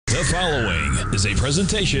The following is a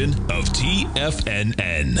presentation of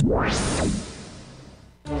TFNN.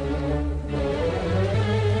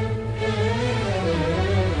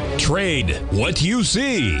 Trade what you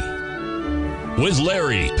see with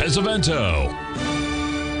Larry Pesavento.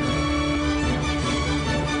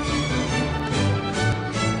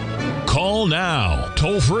 Call now,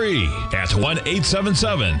 toll free at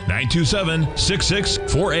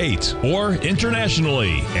 1-877-927-6648 or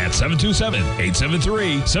internationally at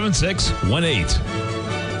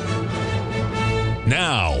 727-873-7618.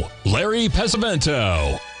 Now, Larry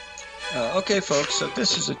Pesavento. Okay, folks, so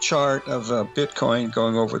this is a chart of Bitcoin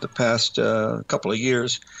going over the past couple of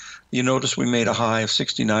years. You notice we made a high of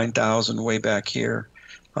 69,000 way back here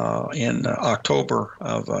in October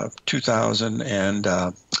of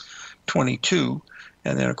 2022.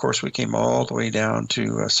 And then, of course, we came all the way down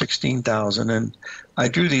to 16,000. And I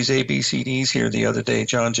drew these ABCDs here the other day.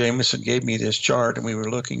 John Jameson gave me this chart, and we were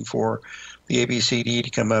looking for the ABCD to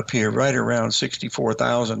come up here right around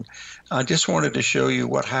 64,000. I just wanted to show you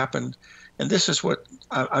what happened. And this is what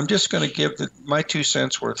I'm just going to give my 2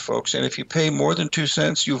 cents worth, folks. And if you pay more than 2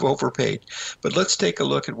 cents, you've overpaid. But let's take a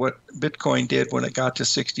look at what Bitcoin did when it got to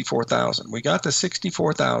 64,000. We got to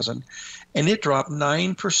 64,000, and it dropped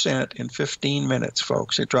 9% in 15 minutes,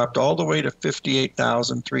 folks. It dropped all the way to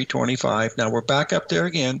 58,325. Now we're back up there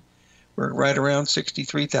again. We're right around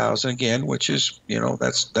 63,000 again, which is,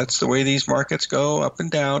 that's the way these markets go, up and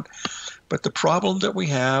down. But the problem that we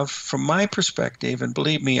have, from my perspective, and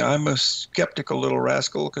believe me, I'm a skeptical little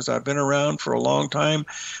rascal because I've been around for a long time.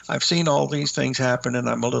 I've seen all these things happen, and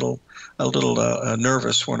I'm a little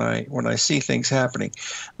nervous when I see things happening.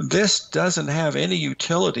 This doesn't have any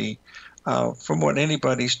utility. From what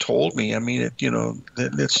anybody's told me. I mean,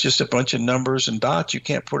 it's just a bunch of numbers and dots. You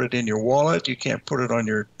can't put it in your wallet. You can't put it on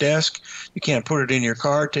your desk. You can't put it in your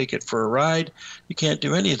car, take it for a ride. You can't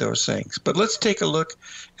do any of those things. But let's take a look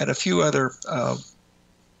at a few other.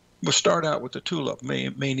 We'll start out with the tulip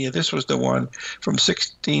mania. This was the one from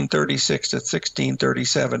 1636 to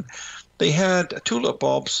 1637. They had tulip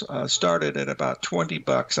bulbs started at about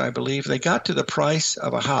 $20, I believe. They got to the price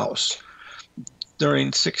of a house during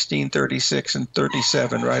 1636 and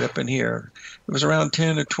 37, right up in here. It was around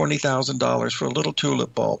 $10,000 or $20,000 for a little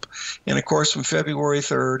tulip bulb. And of course, from February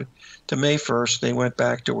 3rd to May 1st, they went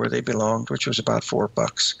back to where they belonged, which was about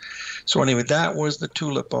 $4. So anyway, that was the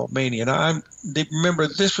tulip bulb mania. Now, remember,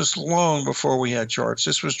 this was long before we had charts.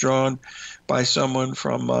 This was drawn by someone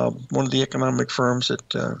from one of the economic firms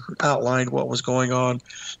that outlined what was going on.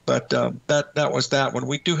 But that was that one.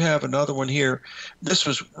 We do have another one here. This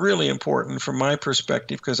was really important from my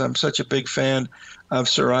perspective because I'm such a big fan of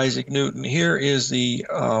Sir Isaac Newton. Here is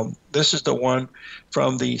this is the one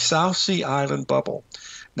from the South Sea Island bubble.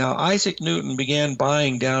 Now, Isaac Newton began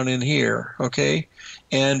buying down in here, okay?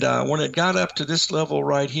 And when it got up to this level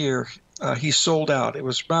right here, he sold out. It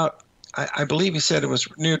was about, I believe he said it was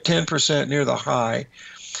near 10% near the high.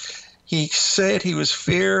 He said he was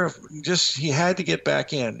he had to get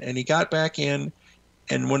back in. And he got back in,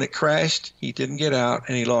 and when it crashed, he didn't get out,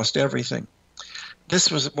 and he lost everything. This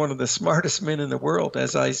was one of the smartest men in the world,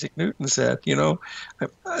 as Isaac Newton said.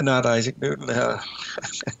 Not Isaac Newton.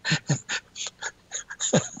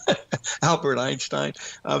 Albert Einstein.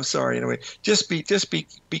 I'm sorry. Anyway, just be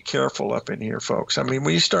careful up in here, folks. I mean,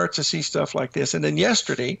 when you start to see stuff like this, and then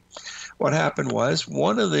yesterday, what happened was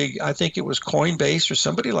I think it was Coinbase or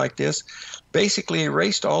somebody like this, basically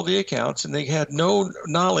erased all the accounts, and they had no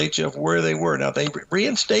knowledge of where they were. Now, they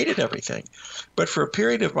reinstated everything, but for a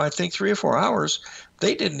period of, I think, 3 or 4 hours,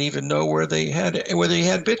 they didn't even know whether they had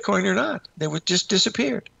Bitcoin or not. They would just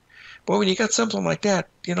disappeared. Boy, when you got something like that,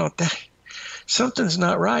 something's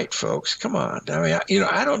not right, folks. Come on. I mean,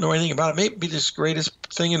 I don't know anything about it. Maybe this greatest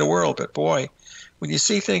thing in the world, but boy, when you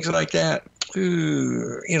see things like that,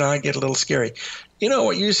 I get a little scary.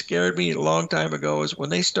 What scared me a long time ago is when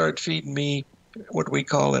they start feeding me what we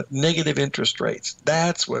call it negative interest rates.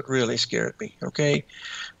 That's what really scared me, okay?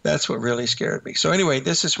 That's what really scared me. So anyway,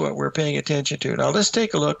 this is what we're paying attention to. Now let's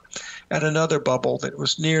take a look at another bubble that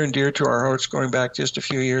was near and dear to our hearts going back just a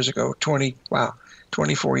few years ago,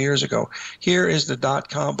 24 years ago. Here is the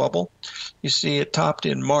dot-com bubble. You see it topped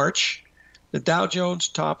in March. The Dow Jones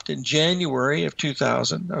topped in January of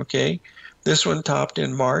 2000, okay? This one topped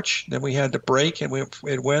in March. Then we had the break, and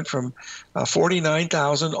it went from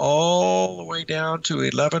 49,000 all the way down to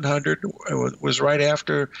 1,100. It was right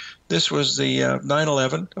after. This was the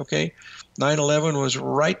 9/11, okay? 9/11 was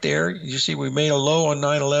right there. You see, we made a low on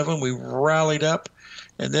 9/11. We rallied up,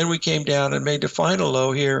 And then we came down and made the final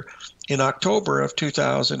low here in October of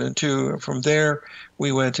 2002. From there,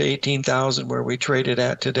 we went to 18,000 where we traded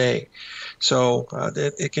at today. So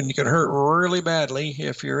it can hurt really badly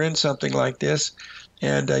if you're in something like this.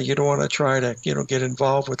 And you don't want to try to, get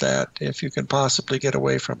involved with that if you can possibly get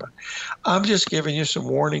away from it. I'm just giving you some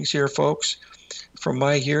warnings here, folks. From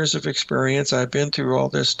my years of experience, I've been through all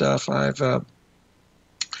this stuff.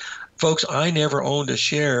 Folks, I never owned a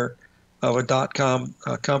share of a .com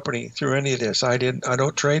company through any of this. I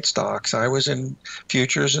don't trade stocks. I was in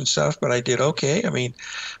futures and stuff, but I did okay. I mean,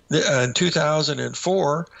 in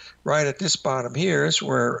 2004, right at this bottom here is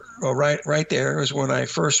where, right there is when I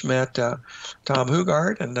first met Tom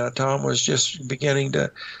Hugard, and Tom was just beginning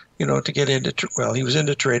to, to get into, he was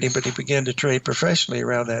into trading, but he began to trade professionally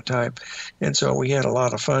around that time. And so we had a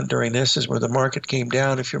lot of fun during this, is where the market came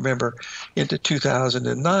down, if you remember, into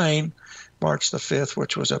 2009. March the 5th,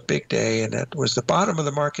 which was a big day, and that was the bottom of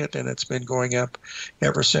the market, and it's been going up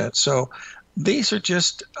ever since. So these are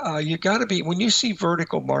just, you got to be, when you see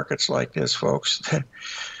vertical markets like this, folks,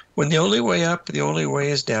 when the only way up, the only way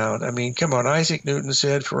is down. I mean, come on, Isaac Newton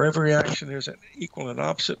said, for every action, there's an equal and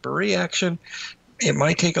opposite reaction. It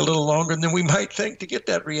might take a little longer than we might think to get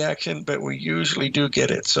that reaction, but we usually do get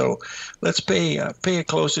it. So let's pay a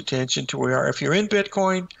close attention to where we are. If you're in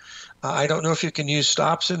Bitcoin, I don't know if you can use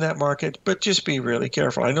stops in that market, but just be really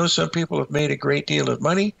careful. I know some people have made a great deal of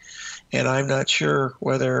money, and I'm not sure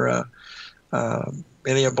whether any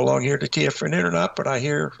of them belong here to TFNN or not, but I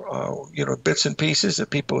hear, bits and pieces that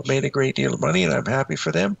people have made a great deal of money, and I'm happy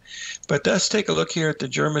for them. But let's take a look here at the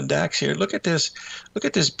German DAX here. Look at this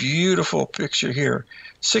beautiful picture here.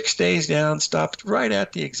 6 days down, stopped right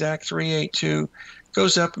at the exact 382.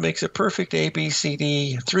 Goes up, makes a perfect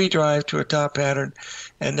ABCD, 3 drive to a top pattern,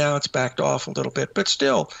 and now it's backed off a little bit, but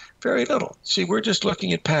still very little. See, we're just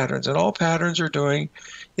looking at patterns, and all patterns are doing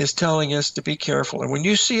is telling us to be careful. And when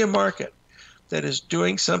you see a market that is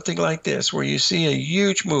doing something like this, where you see a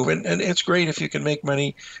huge move, and it's great if you can make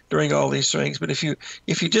money during all these swings, but if you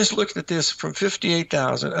just looked at this from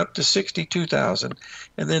 58,000 up to 62,000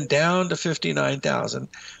 and then down to 59,000,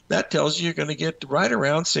 that tells you you're going to get right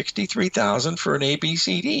around 63,000 for an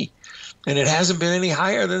ABCD. And it hasn't been any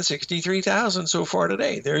higher than 63,000 so far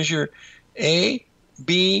today. There's your A,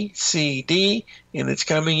 B, C, D, and it's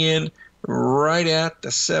coming in right at the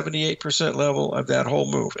 78% level of that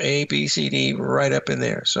whole move. A, B, C, D, right up in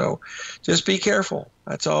there. So just be careful.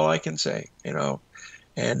 That's all I can say,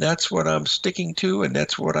 And that's what I'm sticking to, and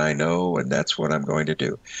that's what I know, and that's what I'm going to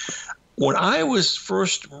do. When I was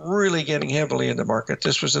first really getting heavily in the market,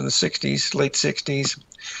 this was in the 60s, late 60s,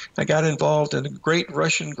 I got involved in a great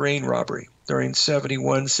Russian grain robbery during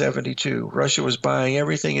 71, 72. Russia was buying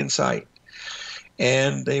everything in sight.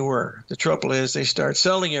 And they were. The trouble is they start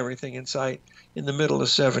selling everything in sight in the middle of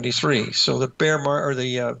 73. So the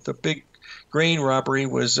the big grain robbery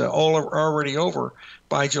was already over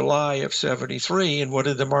by July of 73. And what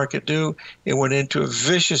did the market do? It went into a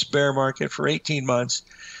vicious bear market for 18 months,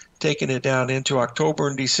 taking it down into October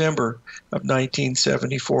and December of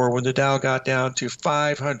 1974 when the Dow got down to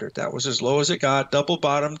 500. That was as low as it got, double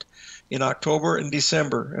bottomed in October and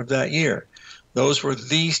December of that year. Those were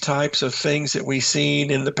these types of things that we've seen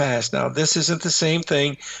in the past. Now, this isn't the same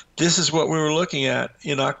thing. This is what we were looking at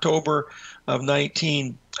in October of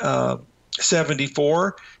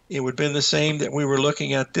 1974. It would have been the same that we were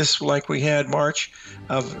looking at this like we had March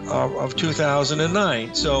of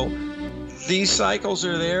 2009. So these cycles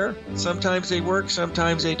are there. Sometimes they work,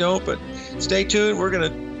 sometimes they don't. But stay tuned. We're going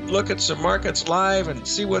to look at some markets live and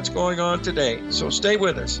see what's going on today. So stay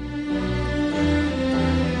with us.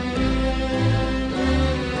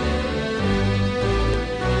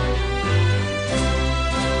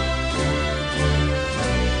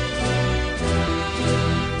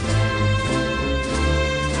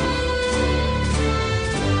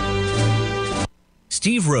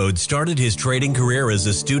 Steve Rhodes started his trading career as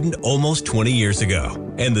a student almost 20 years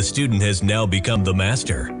ago, and the student has now become the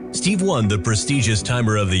master. Steve won the prestigious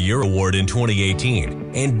Timer of the Year award in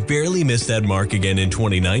 2018 and barely missed that mark again in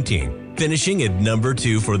 2019, finishing at number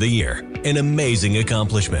 2 for the year. An amazing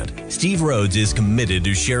accomplishment. Steve Rhodes is committed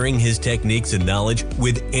to sharing his techniques and knowledge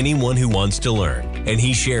with anyone who wants to learn, and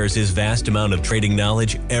he shares his vast amount of trading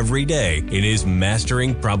knowledge every day in his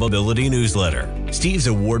Mastering Probability newsletter. Steve's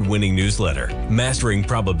award-winning newsletter, Mastering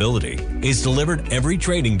Probability, is delivered every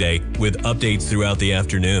trading day with updates throughout the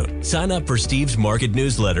afternoon. Sign up for Steve's market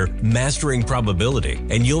newsletter, Mastering Probability,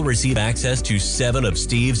 and you'll receive access to 7 of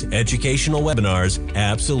Steve's educational webinars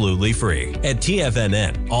absolutely free. At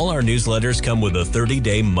TFNN, all our newsletters newsletters come with a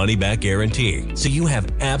 30-day money-back guarantee, so you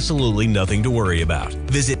have absolutely nothing to worry about.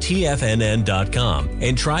 Visit TFNN.com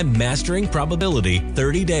and try Mastering Probability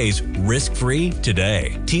 30 days risk-free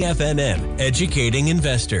today. TFNN, educating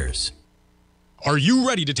investors. Are you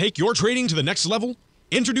ready to take your trading to the next level?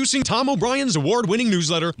 Introducing Tom O'Brien's award-winning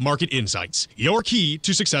newsletter, Market Insights, your key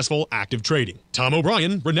to successful active trading. Tom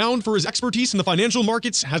O'Brien, renowned for his expertise in the financial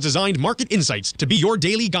markets, has designed Market Insights to be your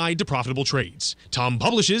daily guide to profitable trades. Tom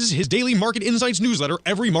publishes his daily Market Insights newsletter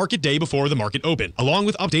every market day before the market open, along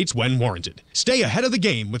with updates when warranted. Stay ahead of the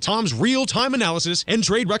game with Tom's real-time analysis and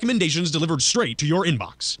trade recommendations delivered straight to your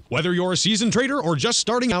inbox. Whether you're a seasoned trader or just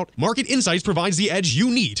starting out, Market Insights provides the edge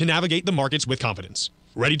you need to navigate the markets with confidence.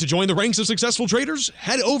 Ready to join the ranks of successful traders?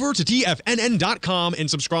 Head over to TFNN.com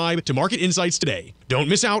and subscribe to Market Insights today. Don't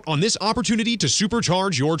miss out on this opportunity to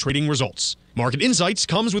supercharge your trading results. Market Insights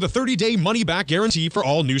comes with a 30-day money-back guarantee for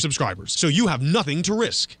all new subscribers, so you have nothing to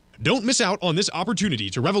risk. Don't miss out on this opportunity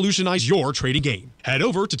to revolutionize your trading game. Head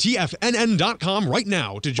over to TFNN.com right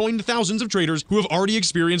now to join the thousands of traders who have already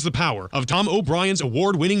experienced the power of Tom O'Brien's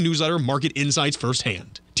award-winning newsletter, Market Insights,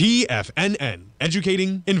 firsthand. TFNN,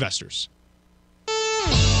 educating investors.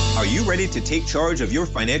 Are you ready to take charge of your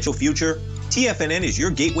financial future? TFNN is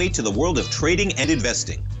your gateway to the world of trading and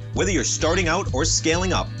investing. Whether you're starting out or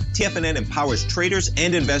scaling up, TFNN empowers traders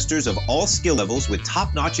and investors of all skill levels with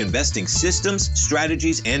top-notch investing systems,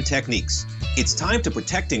 strategies, and techniques. It's time to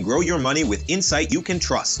protect and grow your money with insight you can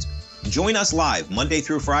trust. Join us live Monday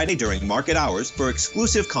through Friday during market hours for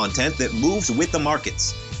exclusive content that moves with the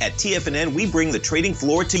markets. At TFNN, we bring the trading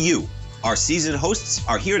floor to you. Our seasoned hosts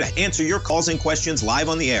are here to answer your calls and questions live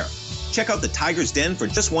on the air. Check out the Tiger's Den for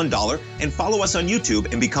just $1 and follow us on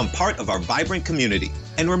YouTube and become part of our vibrant community.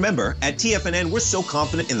 And remember, at TFNN, we're so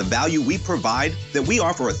confident in the value we provide that we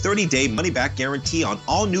offer a 30-day money-back guarantee on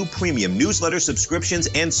all new premium newsletter subscriptions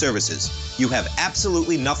and services. You have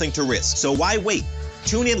absolutely nothing to risk, so why wait?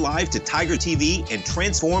 Tune in live to Tiger TV and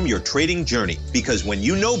transform your trading journey, because when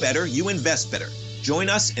you know better, you invest better. Join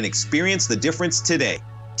us and experience the difference today.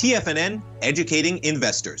 TFNN, educating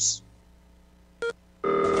investors.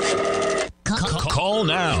 Call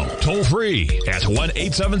now, toll free at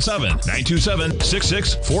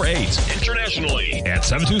 1-877-927-6648. Internationally at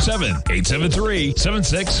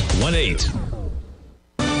 727-873-7618.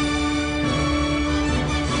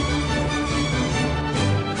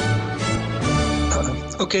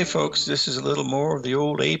 Okay, folks, this is a little more of the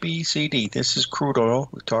old ABCD. This is crude oil.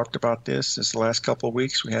 We talked about this the last couple of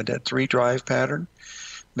weeks. We had that 3-drive pattern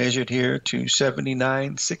measured here to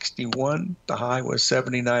 79.61. The high was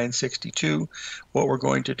 79.62. What we're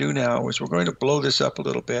going to do now is we're going to blow this up a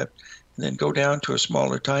little bit and then go down to a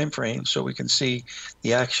smaller time frame so we can see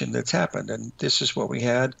the action that's happened. And this is what we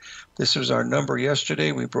had. This was our number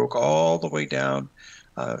yesterday. We broke all the way down,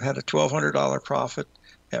 had a $1,200 profit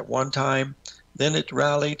at one time. Then it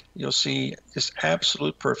rallied. You'll see just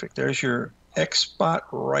absolute perfect. There's your X spot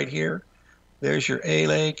right here. There's your A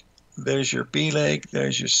leg. There's your B leg.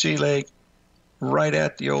 There's your C leg. Right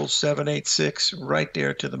at the old 786, right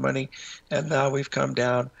there to the money. And now we've come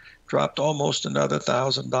down, dropped almost another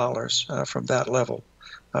 $1,000 from that level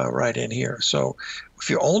right in here. So if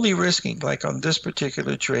you're only risking, like on this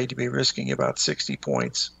particular trade, you'd be risking about 60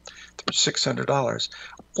 points, $600.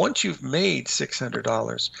 Once you've made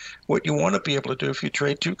 $600, what you want to be able to do if you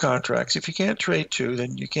trade 2 contracts, if you can't trade 2,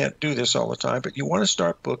 then you can't do this all the time, but you want to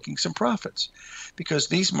start booking some profits, because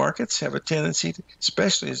these markets have a tendency,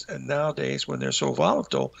 especially nowadays when they're so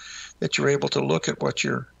volatile, that you're able to look at what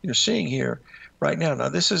you're seeing here right now. Now,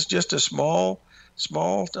 this is just a small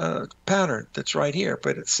pattern that's right here,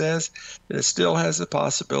 but it says that it still has the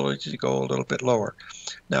possibility to go a little bit lower.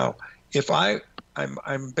 Now, if I'm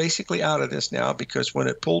basically out of this now, because when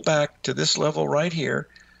it pulled back to this level right here,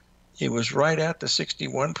 it was right at the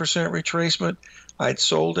 61% retracement. I'd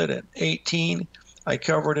sold it at 18. I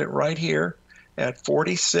covered it right here at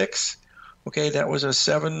 46. Okay, that was a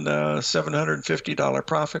 $750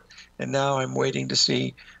 profit, and now I'm waiting to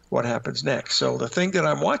see what happens next. So the thing that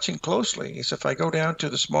I'm watching closely is if I go down to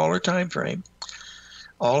the smaller time frame,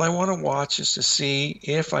 all I want to watch is to see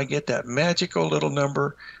if I get that magical little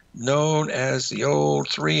number known as the old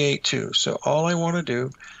 382. So all I want to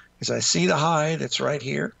do is I see the high that's right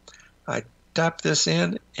here. I tap this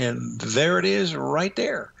in, and there it is right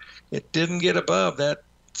there. It didn't get above that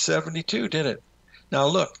 72, did it? Now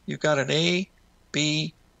look, you've got an A,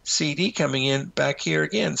 B, C, D coming in back here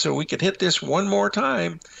again. So we could hit this one more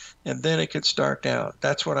time, and then it could start down.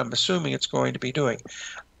 That's what I'm assuming it's going to be doing.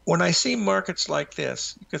 When I see markets like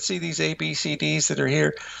this, you can see these ABCDs that are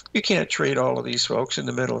here. You can't trade all of these folks in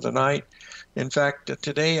the middle of the night. In fact,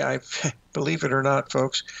 today, believe it or not,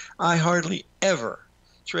 folks, I hardly ever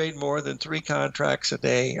trade more than 3 contracts a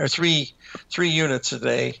day, or three units a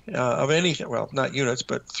day of anything. Well, not units,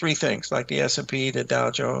 but 3 things like the S&P, the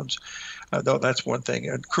Dow Jones. Though that's one thing.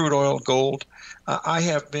 And crude oil, gold. I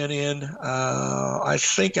have been in. I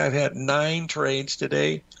think I've had 9 trades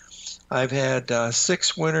today. I've had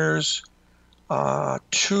 6 winners,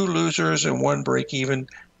 2 losers, and 1 break even,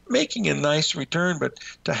 making a nice return. But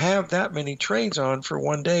to have that many trades on for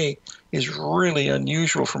one day is really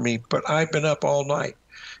unusual for me. But I've been up all night.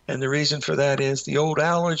 And the reason for that is the old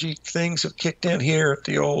allergy things have kicked in here at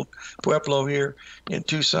the old Pueblo here in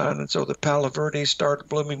Tucson. And so the Palo Verde started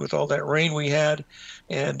blooming with all that rain we had.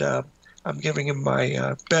 And I'm giving him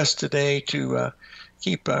my best today to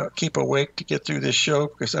keep awake to get through this show,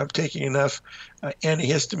 because I'm taking enough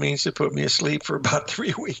antihistamines to put me asleep for about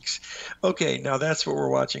 3 weeks. Okay, now that's what we're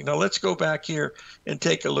watching. Now let's go back here and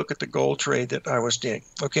take a look at the gold trade that I was doing.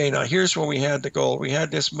 Okay, now here's when we had the gold. We had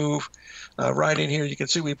this move right in here. You can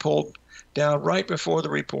see we pulled down right before the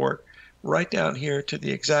report, right down here to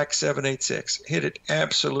the exact 786. Hit it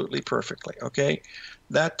absolutely perfectly, okay?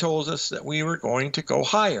 That told us that we were going to go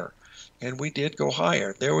higher. And we did go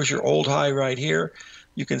higher. There was your old high right here.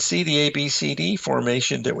 You can see the ABCD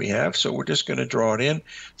formation that we have, so we're just going to draw it in,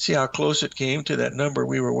 see how close it came to that number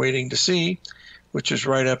we were waiting to see, which is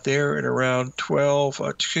right up there at around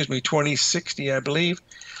 2060, I believe.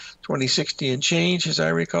 2060 and change, as I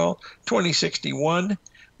recall. 2061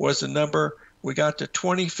 was the number. We got to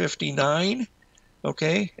 2059,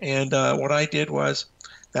 okay? And what I did was,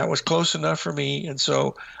 that was close enough for me, and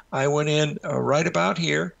so I went in right about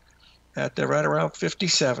here, at right around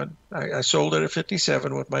 57. I sold it at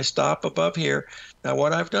 57 with my stop above here. Now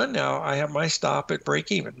what I've done now, I have my stop at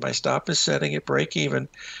break even. My stop is setting at break even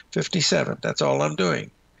 57. That's all I'm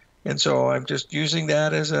doing. And so I'm just using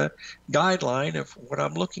that as a guideline of what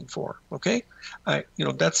I'm looking for. Okay?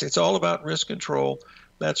 It's all about risk control.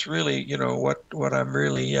 That's really, what I'm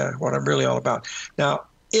really all about. Now,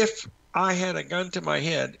 if I had a gun to my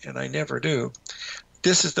head, and I never do,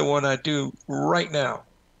 this is the one I do right now.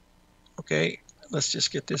 Okay, let's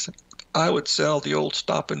just get this. I would sell the old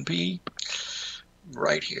stop and P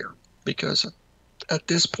right here, because at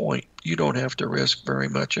this point, you don't have to risk very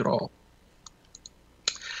much at all.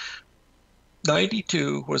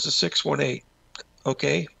 92 was a 618.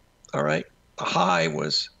 Okay, all right. The high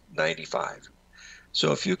was 95.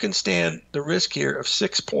 So if you can stand the risk here of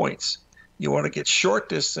 6 points, you want to get short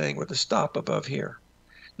this thing with a stop above here.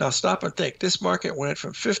 Now stop and think. This market went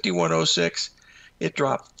from 5106. It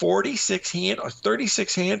dropped 36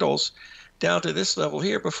 handles down to this level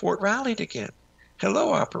here before it rallied again.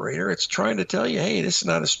 Hello, operator. It's trying to tell you, hey, this is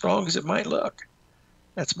not as strong as it might look.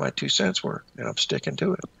 That's my 2 cents worth, and I'm sticking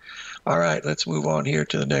to it. All right, let's move on here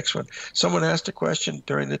to the next one. Someone asked a question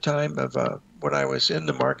during the time of when I was in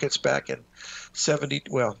the markets back in 70.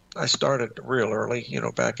 Well, I started real early,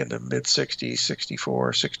 back in the mid-60s,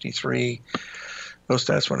 64, 63.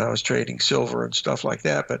 That's when I was trading silver and stuff like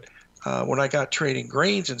that. But when I got trading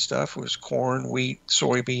grains and stuff, it was corn, wheat,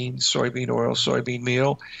 soybeans, soybean oil, soybean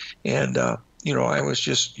meal. And, I was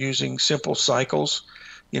just using simple cycles.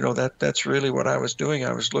 That's really what I was doing.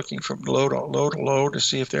 I was looking from low to low to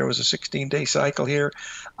see if there was a 16-day cycle here.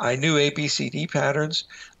 I knew ABCD patterns.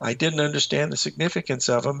 I didn't understand the significance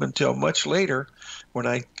of them until much later when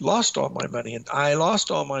I lost all my money. And I lost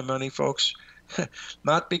all my money, folks,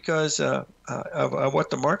 not because of what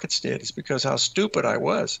the markets did. It's because how stupid I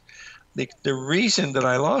was. The reason that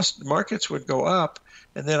I lost, markets would go up,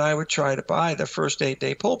 and then I would try to buy the first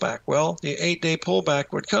 8-day pullback. Well, the 8-day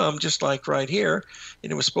pullback would come just like right here,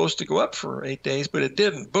 and it was supposed to go up for 8 days, but it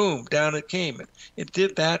didn't. Boom, down it came. It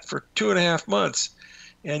did that for 2.5 months,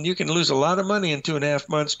 and you can lose a lot of money in 2.5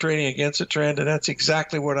 months trading against a trend, and that's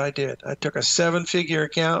exactly what I did. I took a 7-figure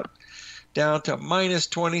account down to minus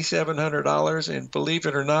 $2,700, and believe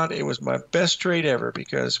it or not, it was my best trade ever,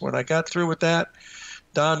 because when I got through with that,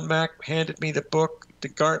 Don Mack handed me the book, the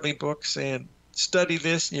Gartley book, saying, study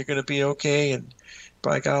this and you're going to be okay. And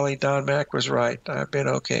by golly, Don Mack was right. I've been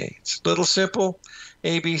okay. It's a little simple,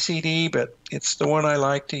 ABCD, but it's the one I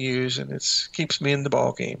like to use, and it keeps me in the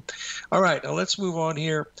ball game. All right, now let's move on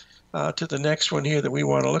here to the next one here that we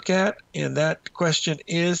want to look at, and that question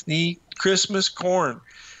is the Christmas corn.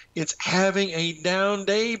 It's having a down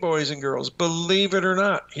day, boys and girls. Believe it or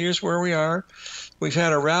not. Here's where we are. We've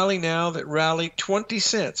had a rally now that rallied 20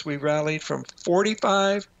 cents. We rallied from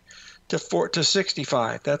 45 to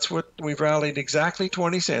 65. That's what we've rallied, exactly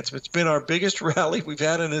 20 cents. It's been our biggest rally we've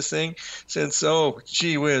had in this thing since,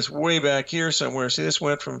 gee whiz, way back here somewhere. See, this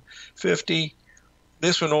went from 50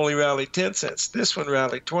 This one only rallied 10 cents. This one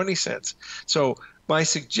rallied 20 cents. So my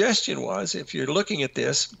suggestion was, if you're looking at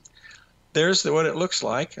this, there's what it looks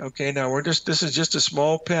like. Okay, now this is just a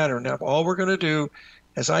small pattern. Now all we're going to do,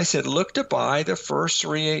 as I said, look to buy the first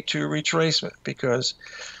 382 retracement, because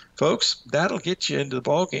folks, that'll get you into the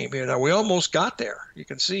ball game here. Now we almost got there. You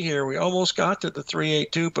can see here we almost got to the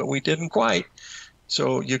 382, but we didn't quite.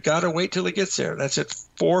 So you've got to wait till it gets there. That's at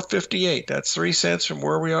 458. That's 3 cents from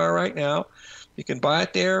where we are right now. You can buy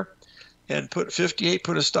it there and put 58,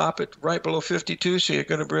 put a stop at right below 52. So you're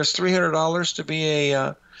going to risk $300 to be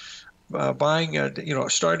a buying,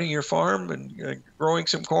 starting your farm and growing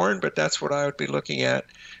some corn. But that's what I would be looking at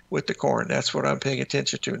with the corn. That's what I'm paying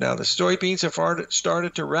attention to. Now the soybeans have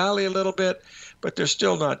started to rally a little bit, but they're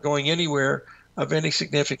still not going anywhere of any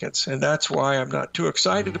significance. And that's why I'm not too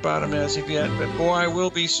excited about them as of yet, but boy, I will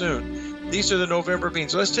be soon. These are the November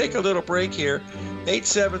beans. Let's take a little break here.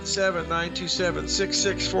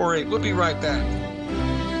 877-927-6648. We'll be right back.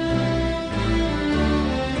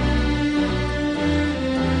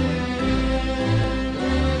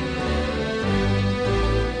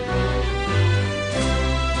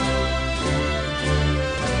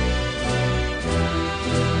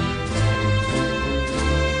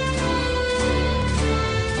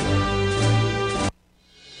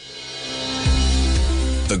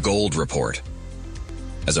 The Gold Report.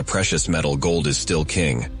 As a precious metal, gold is still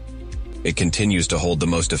king. It continues to hold the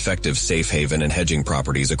most effective safe haven and hedging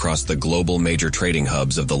properties across the global major trading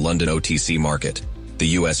hubs of the London OTC market, the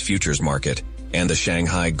U.S. futures market, and the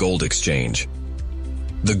Shanghai Gold Exchange.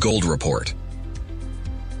 The Gold Report.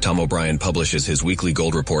 Tom O'Brien publishes his weekly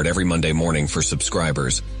gold report every Monday morning for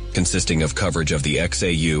subscribers, consisting of coverage of the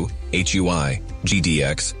XAU, HUI,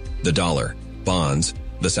 GDX, the dollar, bonds,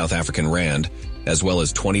 the South African rand, as well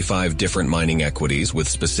as 25 different mining equities with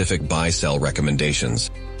specific buy-sell recommendations.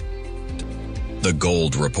 The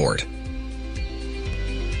Gold Report.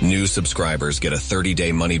 New subscribers get a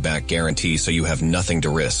 30-day money-back guarantee, so you have nothing to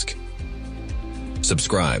risk.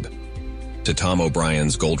 Subscribe to Tom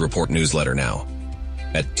O'Brien's Gold Report newsletter now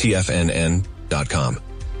at TFNN.com.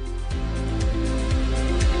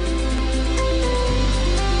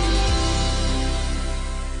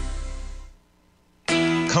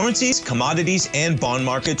 Currencies, commodities, and bond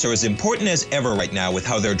markets are as important as ever right now with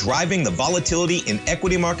how they're driving the volatility in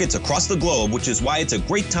equity markets across the globe, which is why it's a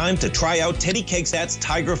great time to try out Teddy Kegstat's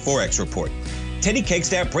Tiger Forex Report. Teddy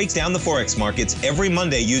Kegstat breaks down the Forex markets every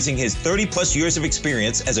Monday using his 30-plus years of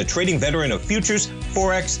experience as a trading veteran of futures,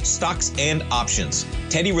 Forex, stocks, and options.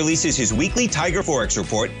 Teddy releases his weekly Tiger Forex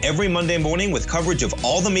Report every Monday morning with coverage of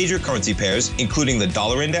all the major currency pairs, including the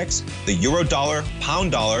dollar index, the euro dollar,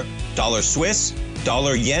 pound dollar, dollar Swiss,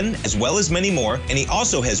 dollar yen, as well as many more, and he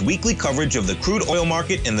also has weekly coverage of the crude oil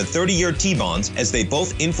market and the 30-year T-bonds, as they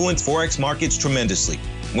both influence Forex markets tremendously.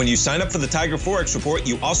 When you sign up for the Tiger Forex Report,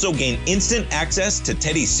 you also gain instant access to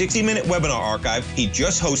Teddy's 60-minute webinar archive he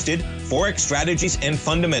just hosted, Forex Strategies and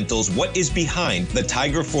Fundamentals, What is Behind the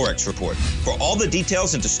Tiger Forex Report. For all the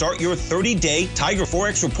details and to start your 30-day Tiger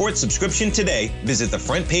Forex Report subscription today, visit the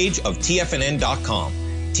front page of TFNN.com.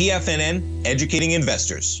 TFNN, educating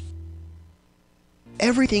investors.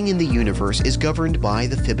 Everything in the universe is governed by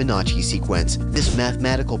the Fibonacci sequence. This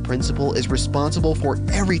mathematical principle is responsible for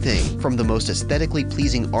everything from the most aesthetically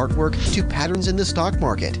pleasing artwork to patterns in the stock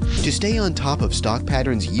market. To stay on top of stock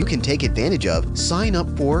patterns you can take advantage of, sign up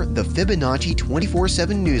for the Fibonacci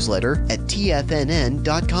 24/7 newsletter at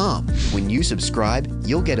TFNN.com. When you subscribe,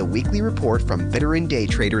 you'll get a weekly report from veteran day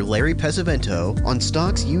trader Larry Pesavento on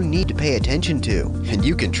stocks you need to pay attention to. And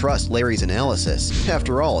you can trust Larry's analysis.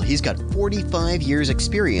 After all, he's got 45 years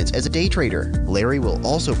experience as a day trader. Larry will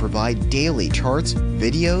also provide daily charts,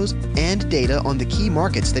 videos, and data on the key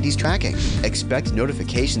markets that he's tracking. Expect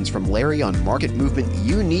notifications from Larry on market movement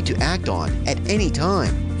you need to act on at any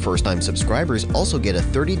time. First-time subscribers also get a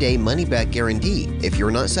 30-day money-back guarantee. If you're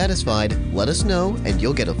not satisfied, let us know and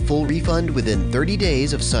you'll get a full refund within 30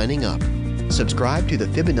 days of signing up. Subscribe to the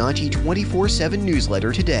Fibonacci 24/7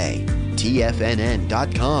 newsletter today.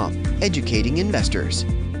 TFNN.com, educating investors.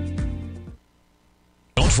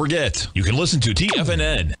 Don't forget, you can listen to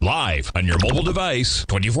TFNN live on your mobile device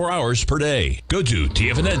 24 hours per day. Go to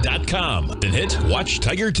TFNN.com, then hit Watch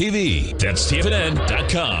Tiger TV. That's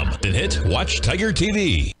TFNN.com, then hit Watch Tiger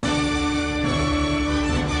TV.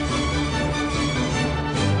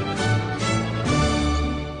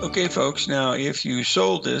 Okay, folks, now if you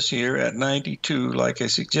sold this here at 92, like I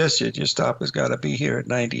suggested, your stop has got to be here at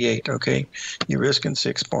 98, okay? You're risking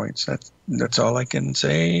 6 points. That's all I can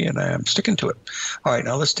say, and I'm sticking to it. All right,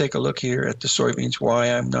 now let's take a look here at the soybeans, why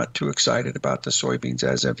I'm not too excited about the soybeans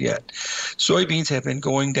as of yet. Soybeans have been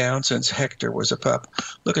going down since Hector was a pup.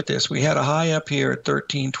 Look at this. We had a high up here at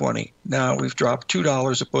 $13.20. Now we've dropped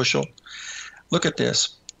 $2 a bushel. Look at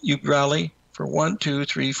this. You rally for 1, 2,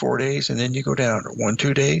 3, 4 days, and then you go down 1,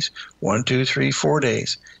 2 days, 1, 2, 3, 4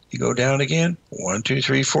 days. You go down again 1, 2,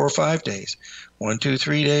 3, 4, 5 days, 1, 2,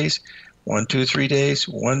 3 days, 1, 2, 3 days,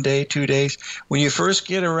 1 day, 2 days. When you first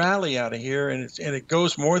get a rally out of here and it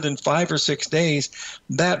goes more than 5 or 6 days,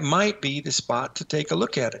 that might be the spot to take a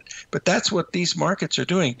look at it. But that's what these markets are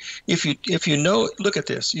doing. If you know, look at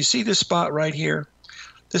this. You see this spot right here?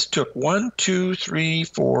 This took 1, 2, 3,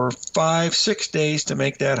 4, 5, 6 days to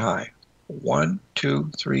make that high. 1, 2,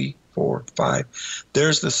 3, 4, 5.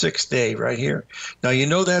 There's the 6th day right here. Now, you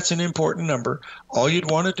know that's an important number. All you'd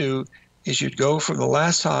want to do is you'd go from the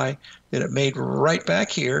last high that it made right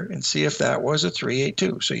back here and see if that was a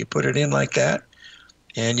 382. So you put it in like that,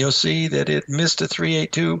 and you'll see that it missed a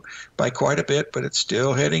 382 by quite a bit, but it's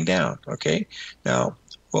still heading down, okay? Now,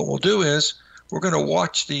 what we'll do is we're going to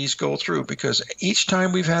watch these go through, because each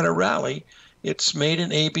time we've had a rally, it's made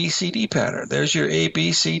an ABCD pattern. There's your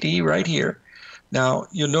ABCD right here. Now,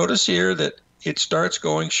 you'll notice here that it starts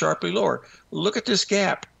going sharply lower. Look at this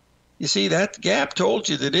gap. You see, that gap told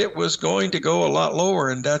you that it was going to go a lot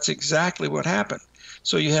lower, and that's exactly what happened.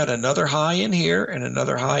 So you had another high in here and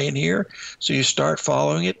another high in here. So you start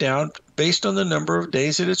following it down based on the number of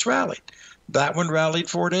days that it's rallied. That one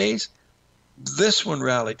rallied 4 days. This one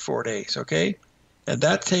rallied 4 days, okay? And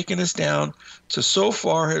that's taken us down to so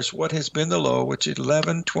far as what has been the low, which is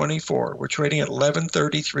 11.24. We're trading at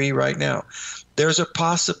 11.33 right now. There's a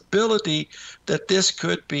possibility that this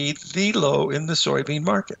could be the low in the soybean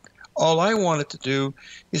market. All I wanted to do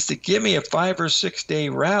is to give me a 5 or 6 day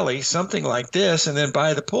rally, something like this, and then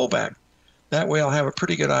buy the pullback. That way I'll have a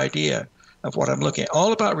pretty good idea of what I'm looking at.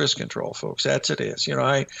 All about risk control, folks. That's it is. You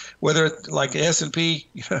know, whether like S&P,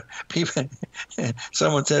 you know, people,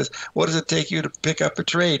 someone says, what does it take you to pick up a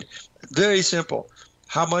trade? Very simple.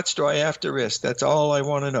 How much do I have to risk? That's all I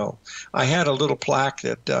want to know. I had a little plaque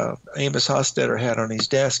that Amos Hofstadter had on his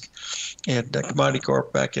desk at Commodity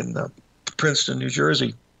Corp back in Princeton, New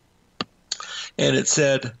Jersey. And it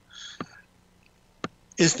said,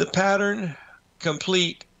 is the pattern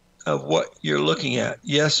complete of what you're looking at,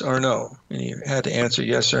 yes or no? And you had to answer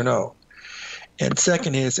yes or no. And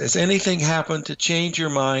second is, has anything happened to change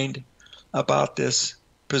your mind about this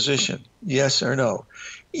position, yes or no?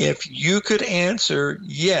 If you could answer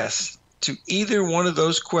yes to either one of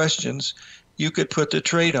those questions, you could put the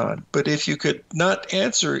trade on. But if you could not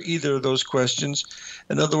answer either of those questions,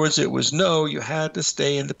 in other words, it was no, you had to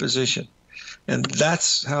stay in the position. And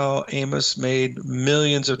that's how Amos made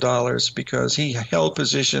millions of dollars, because he held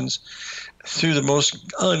positions through the most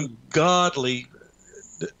ungodly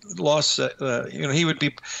loss. You know, he would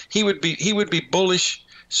be bullish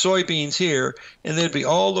soybeans here, and they'd be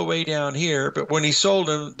all the way down here. But when he sold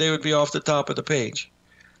them, they would be off the top of the page.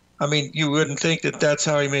 I mean, you wouldn't think that that's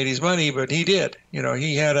how he made his money, but he did. You know,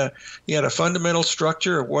 he had a fundamental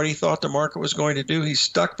structure of what he thought the market was going to do. He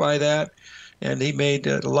stuck by that. And he made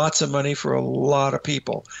lots of money for a lot of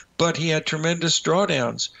people. But he had tremendous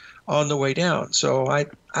drawdowns on the way down. So I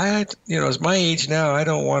you know, as my age now, I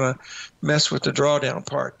don't want to mess with the drawdown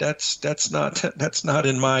part. That's not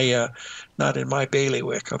in my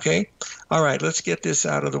bailiwick. Okay. All right. Let's get this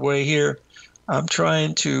out of the way here. I'm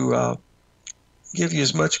trying to give you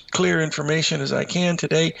as much clear information as I can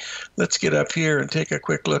today. Let's get up here and take a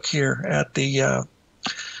quick look here at the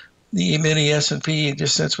E-mini S&P,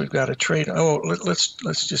 just since we've got a trade. Oh, let's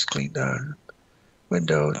just clean down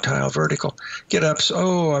window, tile, vertical. Get up.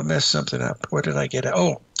 Oh, I messed something up. What did I get?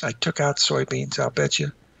 Oh, I took out soybeans, I'll bet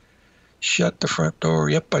you. Shut the front door.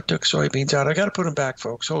 Yep, I took soybeans out. I got to put them back,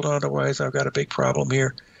 folks. Hold on, otherwise I've got a big problem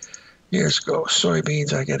here. Here's go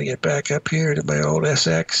soybeans. I got to get back up here to my old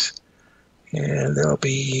SX, and they'll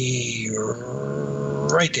be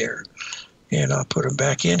right there. And I'll put them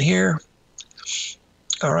back in here.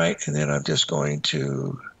 All right, and then I'm just going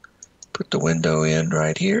to put the window in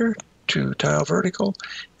right here to tile vertical,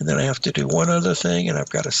 and then I have to do one other thing, and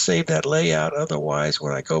I've got to save that layout. Otherwise,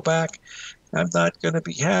 when I go back, I'm not going to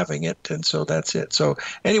be having it, and so that's it. So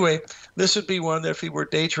anyway, this would be one that if we were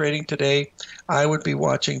day trading today, I would be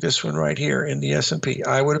watching this one right here in the S&P.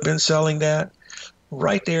 I would have been selling that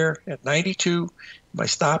right there at 92. My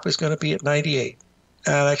stop is going to be at 98.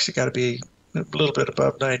 I actually got to be a little bit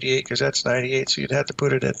above 98 because that's 98. So you'd have to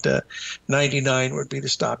put it at 99 would be the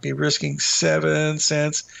stop. You're risking 7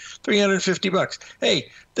 cents, $350.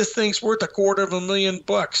 Hey, this thing's worth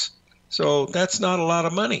 $250,000. So that's not a lot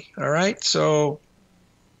of money. All right. So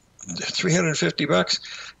 $350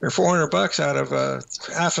 or $400 out of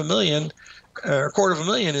 $500,000 or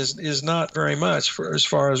 $250,000 is not very much for as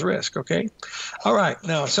far as risk. Okay. All right.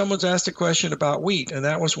 Now, someone's asked a question about wheat, and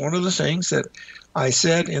that was one of the things that I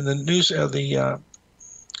said in the news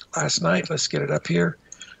last night. Let's get it up here.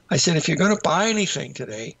 I said, if you're going to buy anything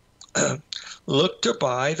today, look to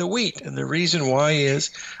buy the wheat. And the reason why is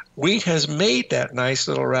wheat has made that nice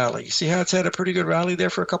little rally. You see how it's had a pretty good rally there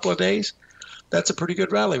for a couple of days? That's a pretty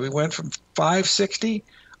good rally. We went from 560,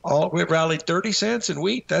 we rallied 30 cents in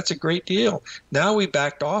wheat. That's a great deal. Now we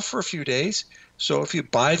backed off for a few days. So if you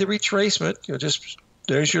buy the retracement, you'll just,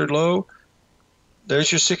 there's your low,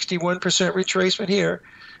 there's your 61% retracement here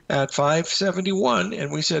at 571,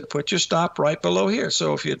 and we said put your stop right below here.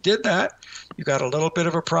 So if you did that, you got a little bit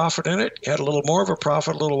of a profit in it. You had a little more of a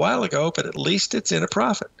profit a little while ago, but at least it's in a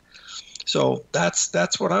profit. So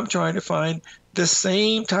that's what I'm trying to find. The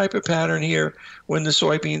same type of pattern here when the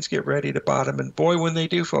soybeans get ready to bottom. And boy, when they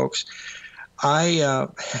do, folks, I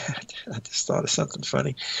just thought of something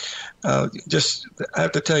funny. I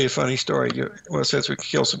have to tell you a funny story. Well, since we can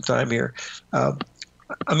kill some time here.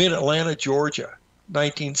 I'm in Atlanta, Georgia,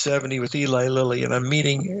 1970 with Eli Lilly, and I'm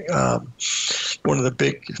meeting one of the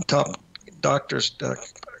big top doctors,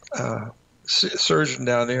 surgeon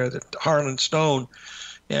down there, Harlan Stone.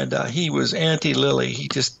 And he was anti-Lilly. He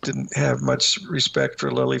just didn't have much respect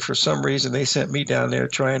for Lilly. For some reason, they sent me down there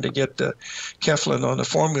trying to get the Keflin on the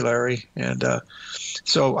formulary. And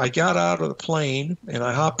so I got out of the plane, and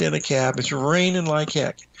I hopped in a cab. It's raining like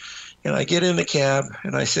heck. And I get in the cab,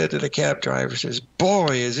 and I said to the cab driver, says,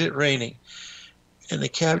 boy, is it raining. And the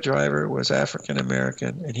cab driver was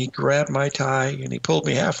African-American, and he grabbed my tie, and he pulled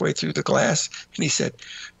me halfway through the glass, and he said,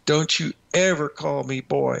 don't you ever call me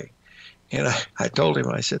boy. And I told him,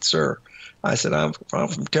 I said, sir, I said, I'm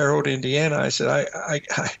from Terre Haute, Indiana. I said, I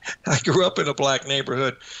grew up in a black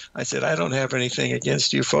neighborhood. I said, I don't have anything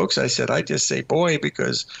against you folks. I said, I just say boy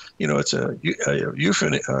because, it's a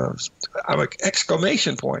euphemism. I'm an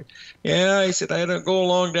exclamation point. Yeah, I said, I don't go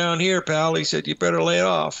along down here, pal. He said, you better lay it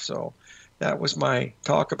off. So that was my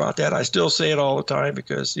talk about that. I still say it all the time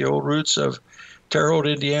because the old roots of Terre Haute,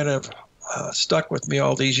 Indiana have stuck with me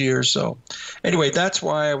all these years. So anyway, that's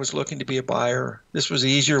why I was looking to be a buyer. This was the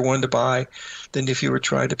easier one to buy than if you were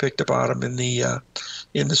trying to pick the bottom in the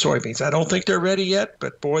soybeans. I don't think they're ready yet,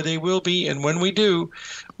 but boy, they will be. And when we do,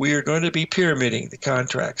 we are going to be pyramiding the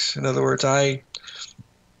contracts. In other words, I've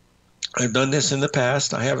done this in the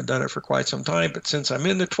past. I haven't done it for quite some time, but since I'm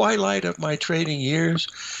in the twilight of my trading years,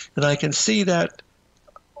 and I can see that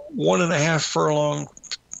 1.5 furlong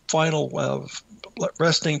final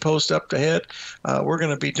resting post up ahead, we're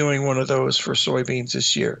going to be doing one of those for soybeans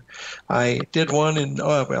this year. I did one in, it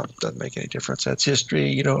doesn't make any difference. That's history.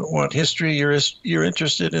 You don't want history. You're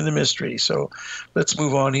interested in the mystery. So let's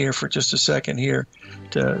move on here for just a second here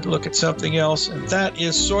to look at something else. And that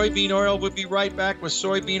is soybean oil. We'll be right back with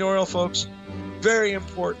soybean oil, folks. Very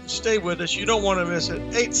important. Stay with us. You don't want to miss it.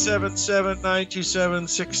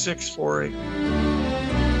 877-927-6648.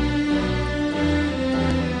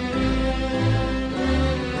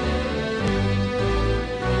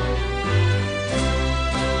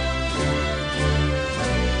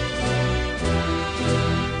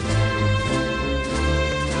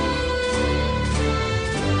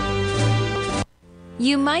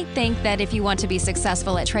 You might think that if you want to be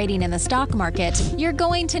successful at trading in the stock market, you're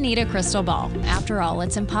going to need a crystal ball. After all,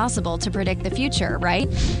 it's impossible to predict the future, right?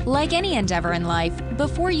 Like any endeavor in life,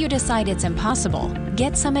 before you decide it's impossible,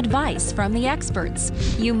 get some advice from the experts.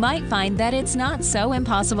 You might find that it's not so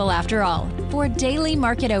impossible after all. For daily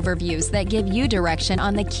market overviews that give you direction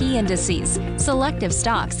on the key indices, selective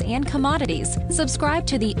stocks, and commodities, subscribe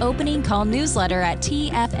to the Opening Call newsletter at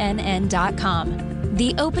TFNN.com.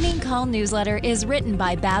 The Opening Call newsletter is written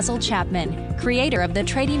by Basil Chapman, creator of the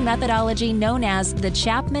trading methodology known as the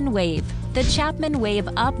Chapman Wave. The Chapman Wave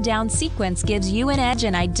up-down sequence gives you an edge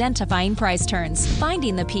in identifying price turns,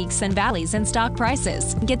 finding the peaks and valleys in stock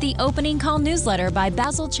prices. Get the Opening Call newsletter by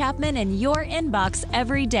Basil Chapman in your inbox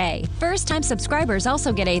every day. First-time subscribers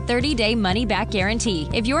also get a 30-day money-back guarantee.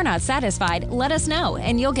 If you're not satisfied, let us know,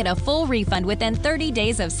 and you'll get a full refund within 30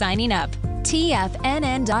 days of signing up.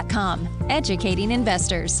 TFNN.com, educating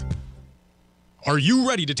investors. Are you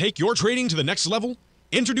ready to take your trading to the next level?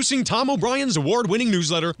 Introducing Tom O'Brien's award-winning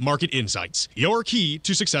newsletter, Market Insights, your key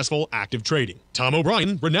to successful active trading. Tom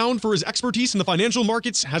O'Brien, renowned for his expertise in the financial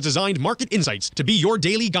markets, has designed Market Insights to be your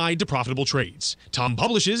daily guide to profitable trades. Tom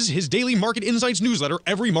publishes his daily Market Insights newsletter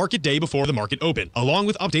every market day before the market open, along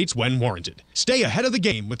with updates when warranted. Stay ahead of the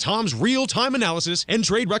game with Tom's real-time analysis and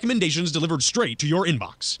trade recommendations delivered straight to your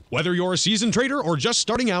inbox. Whether you're a seasoned trader or just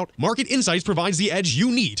starting out, Market Insights provides the edge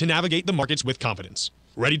you need to navigate the markets with confidence.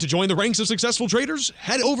 Ready to join the ranks of successful traders?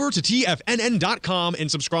 Head over to TFNN.com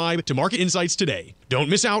and subscribe to Market Insights today. Don't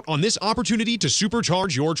miss out on this opportunity to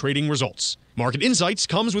supercharge your trading results. Market Insights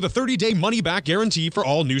comes with a 30-day money-back guarantee for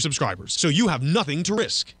all new subscribers, so you have nothing to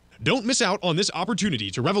risk. Don't miss out on this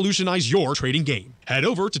opportunity to revolutionize your trading game. Head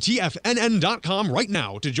over to TFNN.com right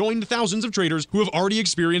now to join the thousands of traders who have already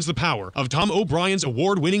experienced the power of Tom O'Brien's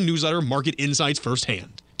award-winning newsletter, Market Insights,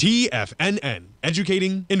 firsthand. TFNN,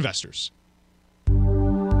 educating investors.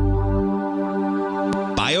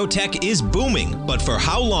 Biotech is booming, but for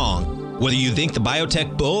how long? Whether you think the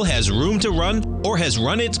biotech bull has room to run or has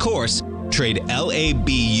run its course, trade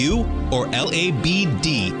LABU or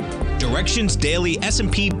LABD. Direction's daily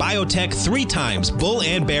S&P Biotech 3 times bull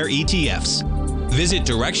and bear ETFs. Visit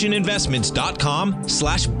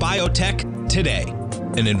directioninvestments.com/biotech today.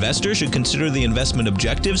 An investor should consider the investment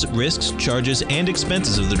objectives, risks, charges, and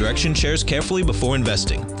expenses of the Direction shares carefully before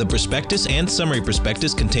investing. The prospectus and summary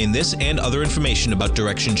prospectus contain this and other information about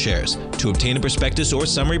Direction shares. To obtain a prospectus or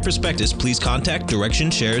summary prospectus, please contact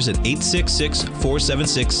Direction shares at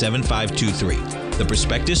 866-476-7523. The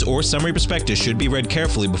prospectus or summary prospectus should be read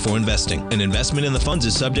carefully before investing. An investment in the funds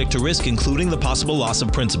is subject to risk, including the possible loss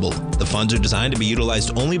of principal. The funds are designed to be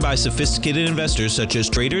utilized only by sophisticated investors such as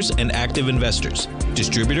traders and active investors.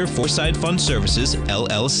 Distributor Foreside Fund Services,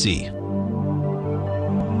 LLC.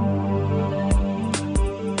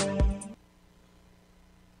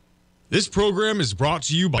 This program is brought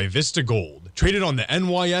to you by Vista Gold, traded on the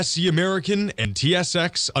NYSE American and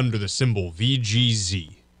TSX under the symbol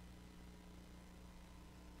VGZ.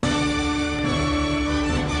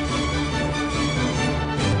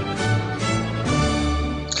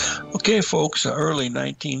 Okay, folks, early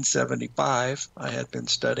 1975, I had been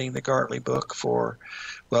studying the Gartley book for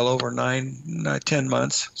well over 10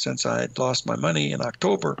 months since I had lost my money in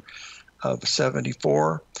October of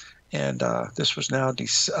 74. And this was now,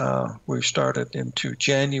 we started into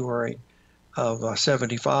January of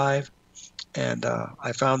 75. And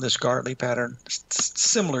I found this Gartley pattern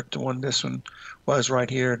similar to this one was right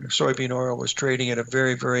here. Soybean oil was trading at a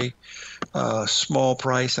very, very small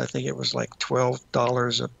price. I think it was like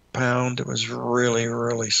 $12 a pound. It was really,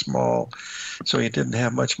 really small, so you didn't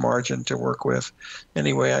have much margin to work with.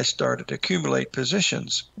 Anyway, I started to accumulate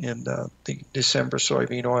positions in the December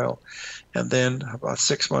soybean oil, and then about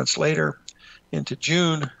 6 months later, into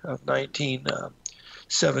June of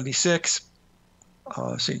 1976,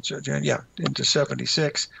 into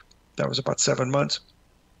 76, that was about 7 months.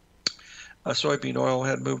 Soybean oil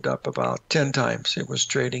had moved up about 10 times. It was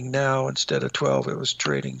trading now, instead of 12, it was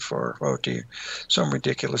trading for, some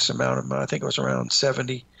ridiculous amount of money. I think it was around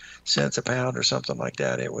 70 cents a pound or something like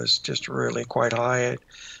that. It was just really quite high. A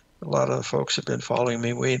lot of the folks have been following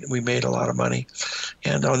me. We made a lot of money.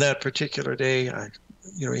 And on that particular day,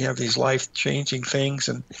 you have these life-changing things,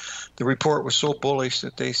 and the report was so bullish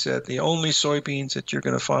that they said the only soybeans that you're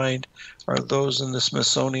going to find are those in the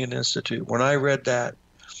Smithsonian Institute. When I read that,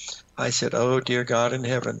 I said, oh, dear God in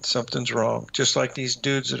heaven, something's wrong. Just like these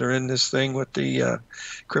dudes that are in this thing with the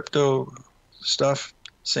crypto stuff,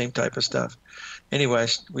 same type of stuff. Anyway,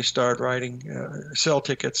 we started writing sell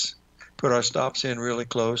tickets, put our stops in really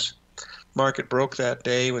close. Market broke that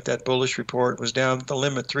day with that bullish report. It was down the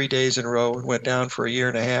limit 3 days in a row. It went down for a year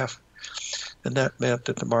and a half. And that meant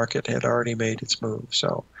that the market had already made its move.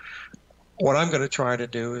 So what I'm going to try to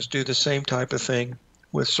do is do the same type of thing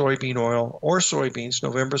with soybean oil or soybeans,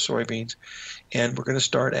 November soybeans, and we're going to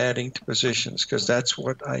start adding to positions, because that's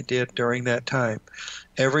what I did during that time.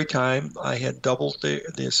 Every time I had doubled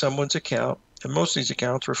someone's account, and most of these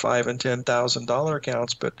accounts were $5,000 and $10,000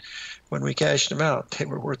 accounts, but when we cashed them out, they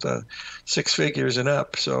were worth 6 figures and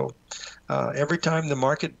up. So every time the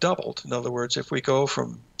market doubled, in other words, if we go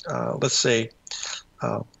from, let's say,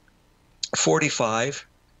 45,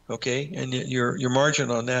 okay, and your margin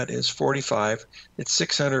on that is 45. It's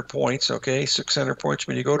 600 points, okay, 600 points.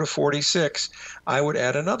 When you go to 46, I would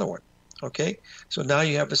add another one, okay? So now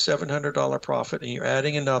you have a $700 profit, and you're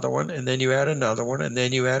adding another one, and then you add another one, and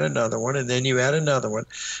then you add another one, and then you add another one.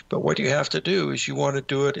 But what you have to do is you want to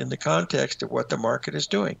do it in the context of what the market is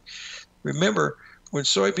doing. Remember, when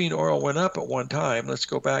soybean oil went up at one time, let's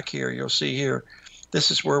go back here, you'll see here,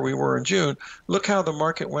 This is where we were in June. Look how the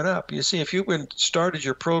market went up. You see, if you started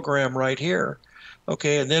your program right here,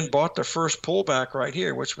 okay, and then bought the first pullback right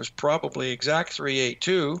here, which was probably exact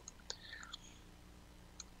 382.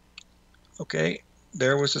 Okay,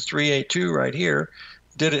 there was a 382 right here.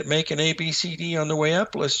 Did it make an ABCD on the way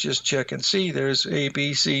up? Let's just check and see. There's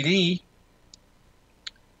ABCD.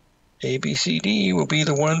 ABCD will be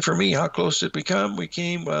the one for me. How close did we come? We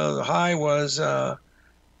came, the high was, well,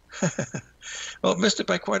 it missed it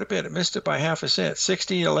by quite a bit. It missed it by half a cent.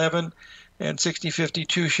 60.11 and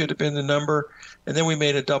 60.52 should have been the number. And then we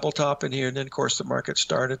made a double top in here. And then, of course, the market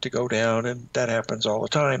started to go down, and that happens all the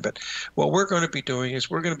time. But what we're going to be doing is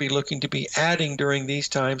we're going to be looking to be adding during these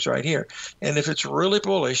times right here. And if it's really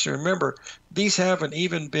bullish, remember, these haven't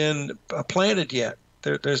even been planted yet.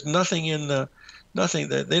 There's nothing in the nothing.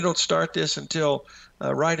 They don't start this until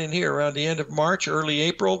right in here around the end of March, early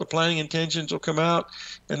April. The planting intentions will come out,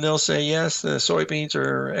 and they'll say, yes, the soybeans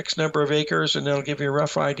are X number of acres, and they'll give you a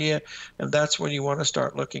rough idea. And that's when you want to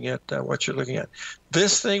start looking at what you're looking at.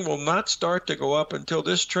 This thing will not start to go up until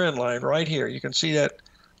this trend line right here. You can see that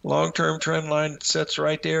long-term trend line that sets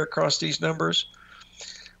right there across these numbers.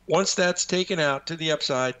 Once that's taken out to the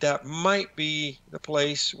upside, that might be the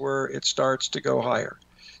place where it starts to go higher.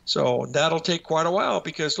 So that'll take quite a while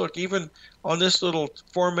because, look, even on this little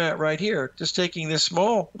format right here, just taking this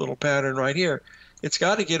small little pattern right here, it's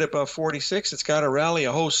got to get above 46. It's got to rally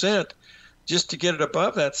a whole cent just to get it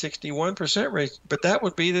above that 61% rate. But that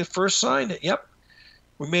would be the first sign that, yep,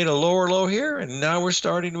 we made a lower low here, and now we're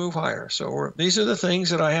starting to move higher. So these are the things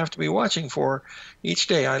that I have to be watching for each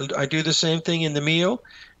day. I do the same thing in the meal,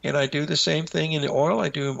 and I do the same thing in the oil. I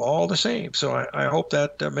do them all the same. So I hope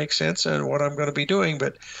that makes sense and what I'm going to be doing.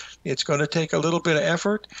 But it's going to take a little bit of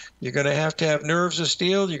effort. You're going to have nerves of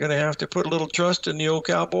steel. You're going to have to put a little trust in the old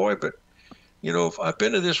cowboy. But, you know, I've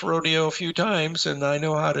been to this rodeo a few times, and I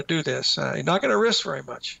know how to do this. You're not going to risk very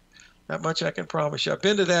much. That much I can promise you. I've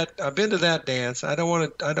been to that dance. I don't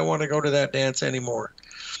want to go to that dance anymore.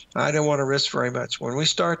 I don't want to risk very much. When we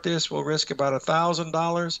start this, we'll risk about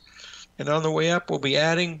 $1,000, and on the way up, we'll be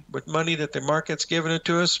adding with money that the market's given it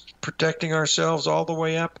to us, protecting ourselves all the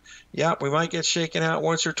way up. Yeah, we might get shaken out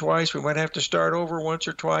once or twice. We might have to start over once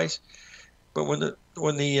or twice. But when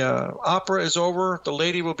the opera is over, the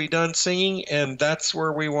lady will be done singing, and that's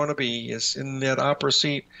where we want to be, is in that opera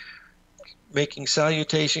seat, making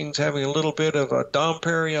salutations, having a little bit of a Dom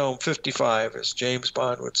Perignon 55, as James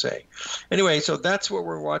Bond would say. Anyway, so that's what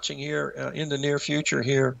we're watching here in the near future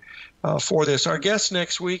here for this. Our guests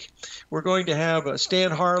next week, we're going to have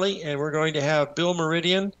Stan Harley, and we're going to have Bill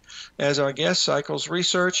Meridian as our guest, Cycles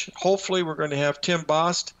Research. Hopefully we're going to have Tim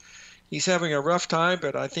Bost. He's having a rough time,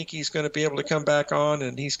 but I think he's going to be able to come back on,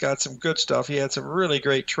 and he's got some good stuff. He had some really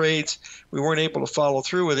great trades. We weren't able to follow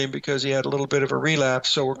through with him because he had a little bit of a relapse.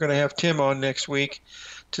 So we're going to have Tim on next week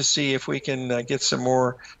to see if we can get some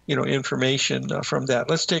more, information from that.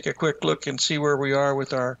 Let's take a quick look and see where we are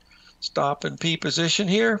with our stop and P position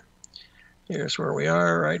here. Here's where we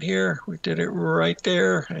are right here. We did it right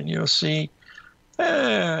there, and you'll see.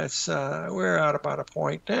 We're out about a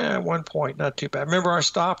point. 1 point, not too bad. Remember, our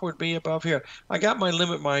stop would be above here. I got my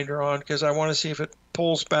limit minder on because I want to see if it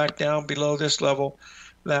pulls back down below this level.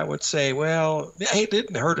 That would say, well, hey, it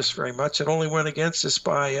didn't hurt us very much. It only went against us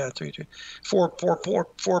by 4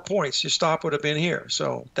 points. Your stop would have been here.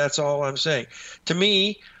 So that's all I'm saying. To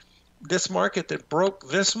me, this market that broke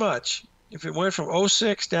this much, if it went from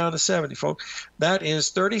 06 down to 70, folks, that is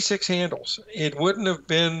 36 handles. It wouldn't have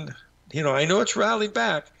been... I know it's rallied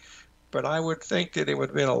back, but I would think that it would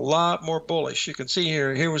have been a lot more bullish. You can see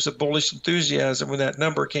here was the bullish enthusiasm when that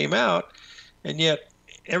number came out, and yet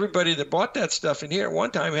everybody that bought that stuff in here at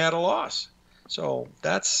one time had a loss. So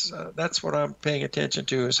that's what I'm paying attention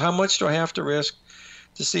to, is how much do I have to risk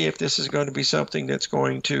to see if this is going to be something that's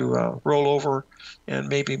going to roll over and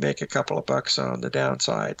maybe make a couple of bucks on the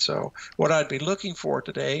downside. So what I'd be looking for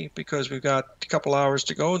today, because we've got a couple hours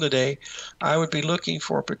to go in the day, I would be looking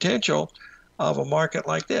for potential of a market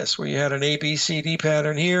like this, where you had an ABCD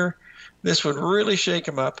pattern here. This would really shake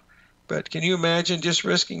them up. But can you imagine just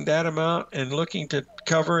risking that amount and looking to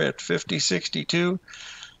cover at 50.62?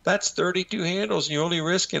 That's 32 handles, and you're only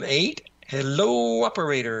risking 8. Hello,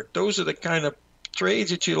 operator. Those are the kind of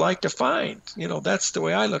trades that you like to find. That's the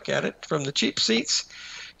way I look at it from the cheap seats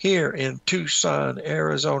here in Tucson,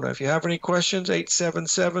 Arizona. If you have any questions,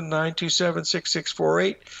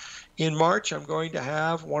 877-927-6648. In March, I'm going to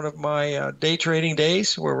have one of my day trading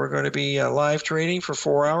days where we're going to be live trading for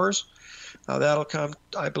 4 hours. That'll come,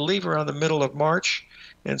 I believe, around the middle of March.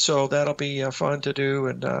 And so that'll be fun to do,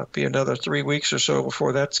 and be another 3 weeks or so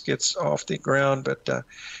before that gets off the ground. But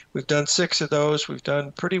we've done 6 of those. We've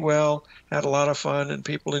done pretty well, had a lot of fun, and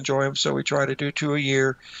people enjoy them. So we try to do 2 a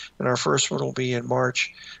year, and our first one will be in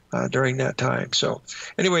March during that time. So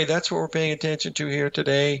anyway, that's what we're paying attention to here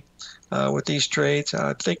today with these trades.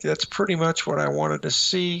 I think that's pretty much what I wanted to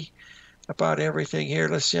see about everything here.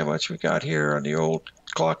 Let's see how much we got here on the old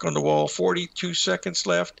clock on the wall. 42 seconds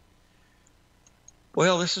left.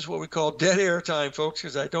 Well, this is what we call dead air time, folks,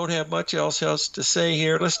 because I don't have much else to say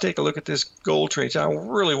here. Let's take a look at this gold trade. I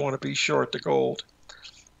really want to be short the gold.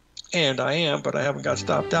 And I am, but I haven't got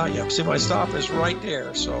stopped out yet. See, my stop is right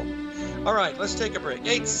there. So, all right, let's take a break.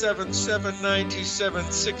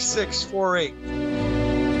 877-927-6648.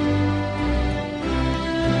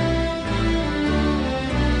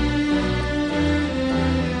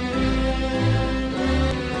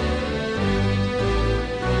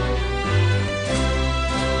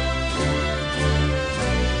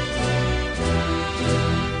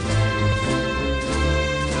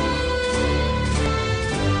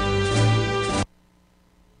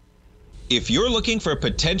 If you're looking for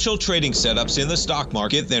potential trading setups in the stock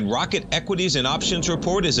market, then Rocket Equities and Options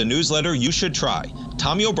Report is a newsletter you should try.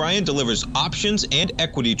 Tommy O'Brien delivers options and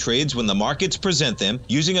equity trades when the markets present them,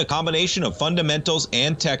 using a combination of fundamentals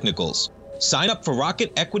and technicals. Sign up for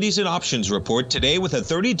Rocket Equities and Options Report today with a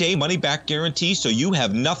 30-day money-back guarantee, so you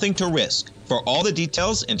have nothing to risk. For all the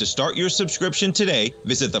details and to start your subscription today,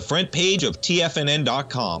 visit the front page of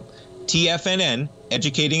TFNN.com. TFNN,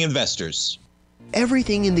 educating investors.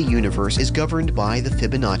 Everything in the universe is governed by the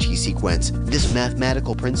Fibonacci sequence. This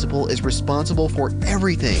mathematical principle is responsible for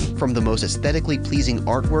everything from the most aesthetically pleasing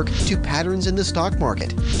artwork to patterns in the stock market.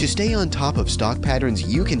 To stay on top of stock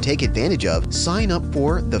patterns you can take advantage of, sign up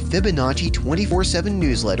for the Fibonacci 24/7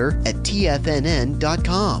 newsletter at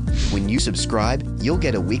TFNN.com. When you subscribe, you'll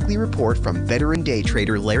get a weekly report from veteran day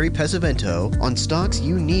trader Larry Pesavento on stocks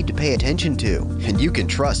you need to pay attention to. And you can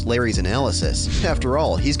trust Larry's analysis. After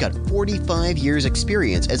all, he's got 45 years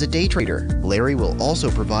experience as a day trader. Larry will also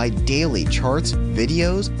provide daily charts,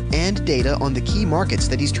 videos, and data on the key markets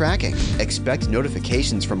that he's tracking. Expect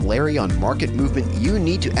notifications from Larry on market movement you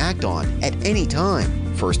need to act on at any time.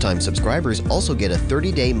 First-time subscribers also get a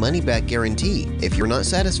 30-day money-back guarantee. If you're not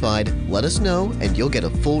satisfied, let us know and you'll get a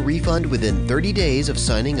full refund within 30 days of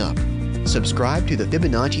signing up. Subscribe to the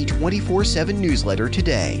Fibonacci 24/7 newsletter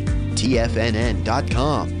today.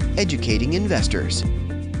 TFNN.com, educating investors.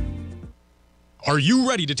 Are you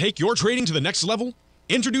ready to take your trading to the next level?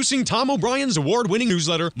 Introducing Tom O'Brien's award-winning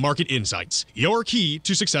newsletter, Market Insights, your key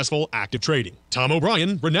to successful active trading. Tom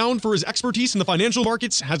O'Brien, renowned for his expertise in the financial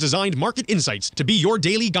markets, has designed Market Insights to be your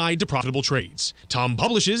daily guide to profitable trades. Tom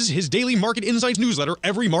publishes his daily Market Insights newsletter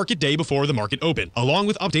every market day before the market open, along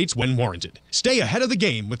with updates when warranted. Stay ahead of the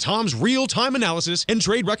game with Tom's real-time analysis and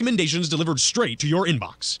trade recommendations delivered straight to your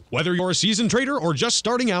inbox. Whether you're a seasoned trader or just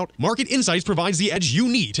starting out, Market Insights provides the edge you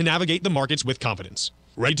need to navigate the markets with confidence.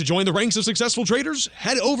 Ready to join the ranks of successful traders?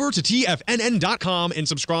 Head over to TFNN.com and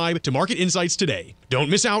subscribe to Market Insights today. Don't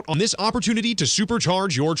miss out on this opportunity to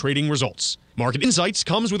supercharge your trading results. Market Insights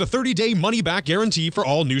comes with a 30-day money-back guarantee for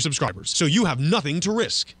all new subscribers, so you have nothing to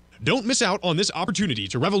risk. Don't miss out on this opportunity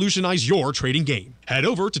to revolutionize your trading game. Head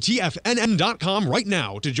over to TFNN.com right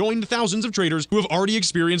now to join the thousands of traders who have already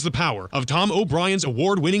experienced the power of Tom O'Brien's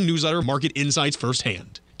award-winning newsletter, Market Insights,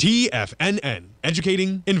 firsthand. TFNN,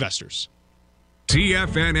 educating investors.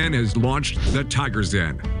 TFNN has launched the Tiger's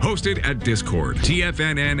Den. Hosted at Discord,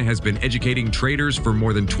 TFNN has been educating traders for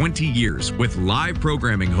more than 20 years with live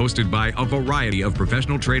programming hosted by a variety of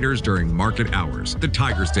professional traders during market hours. The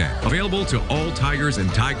Tiger's Den, available to all tigers and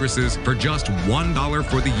tigresses for just $1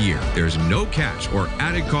 for the year. There's no catch or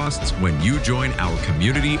added costs when you join our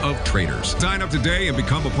community of traders. Sign up today and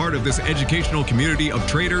become a part of this educational community of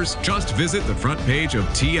traders. Just visit the front page of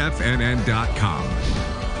TFNN.com.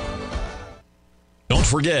 Don't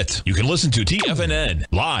forget, you can listen to TFNN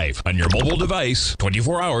live on your mobile device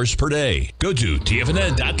 24 hours per day. Go to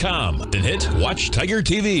TFNN.com, then hit Watch Tiger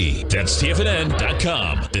TV. That's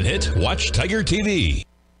TFNN.com, then hit Watch Tiger TV.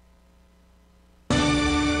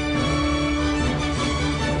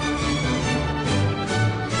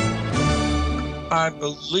 I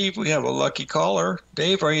believe we have a lucky caller.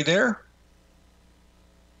 Dave, are you there?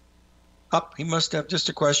 He must have just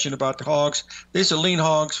a question about the hogs. These are lean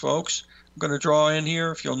hogs, folks. I'm going to draw in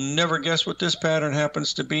here. If you'll never guess what this pattern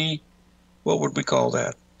happens to be, what would we call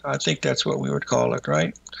that? I think that's what we would call it,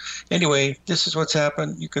 right? Anyway, this is what's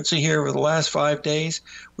happened. You can see here over the last 5 days,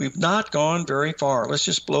 we've not gone very far. Let's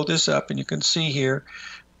just blow this up, and you can see here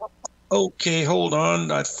Okay, hold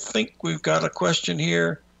on. I think we've got a question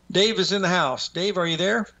here. Dave is in the house. Dave, are you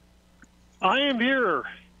there? I am here.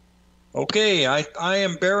 Okay, I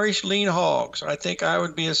am bearish lean hogs. I think I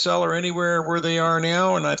would be a seller anywhere where they are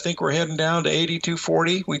now, and I think we're heading down to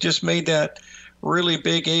 82.40. We just made that really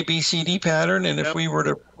big ABCD pattern, and if we were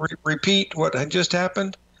to repeat what had just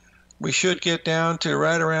happened, we should get down to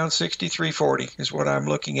right around 63.40 is what I'm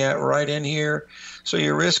looking at right in here. So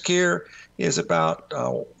your risk here is about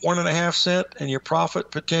 1.5 cents, and your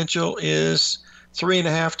profit potential is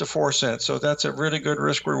 3.5 to 4 cents. So that's a really good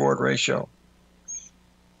risk-reward ratio.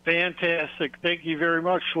 Fantastic. Thank you very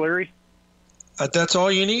much, Larry. That's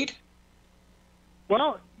all you need?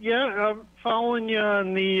 Well, yeah, I'm following you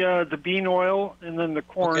on the bean oil and then the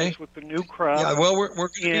corns with the new crop. Yeah, well, we're going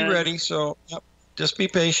to be ready, so just be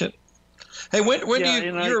patient. Hey, when do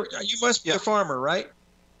you must be a farmer, right?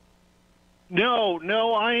 No,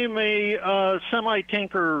 I am a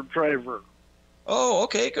semi-tanker driver. Oh,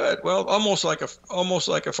 okay, good. Well, almost like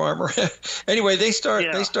a farmer. Anyway, they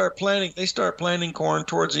start planting corn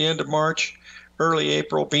towards the end of March, early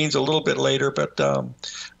April. Beans a little bit later, but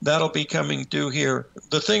that'll be coming due here.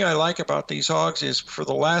 The thing I like about these hogs is for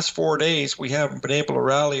the last 4 days we haven't been able to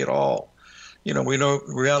rally at all. We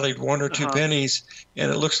rallied 1 or 2 pennies,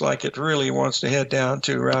 and it looks like it really wants to head down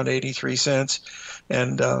to around 83 cents,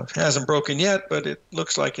 and hasn't broken yet, but it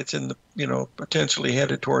looks like it's in the potentially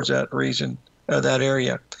headed towards that region. That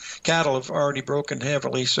area. Cattle have already broken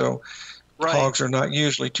heavily, so hogs are not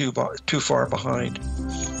usually too far behind.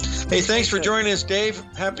 Hey, thanks for joining us, Dave.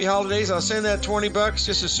 Happy holidays. I'll send that $20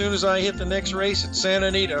 just as soon as I hit the next race at Santa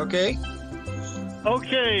Anita, okay?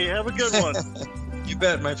 Okay, have a good one. You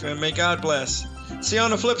bet, my friend. May God bless. See you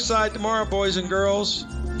on the flip side tomorrow, boys and girls.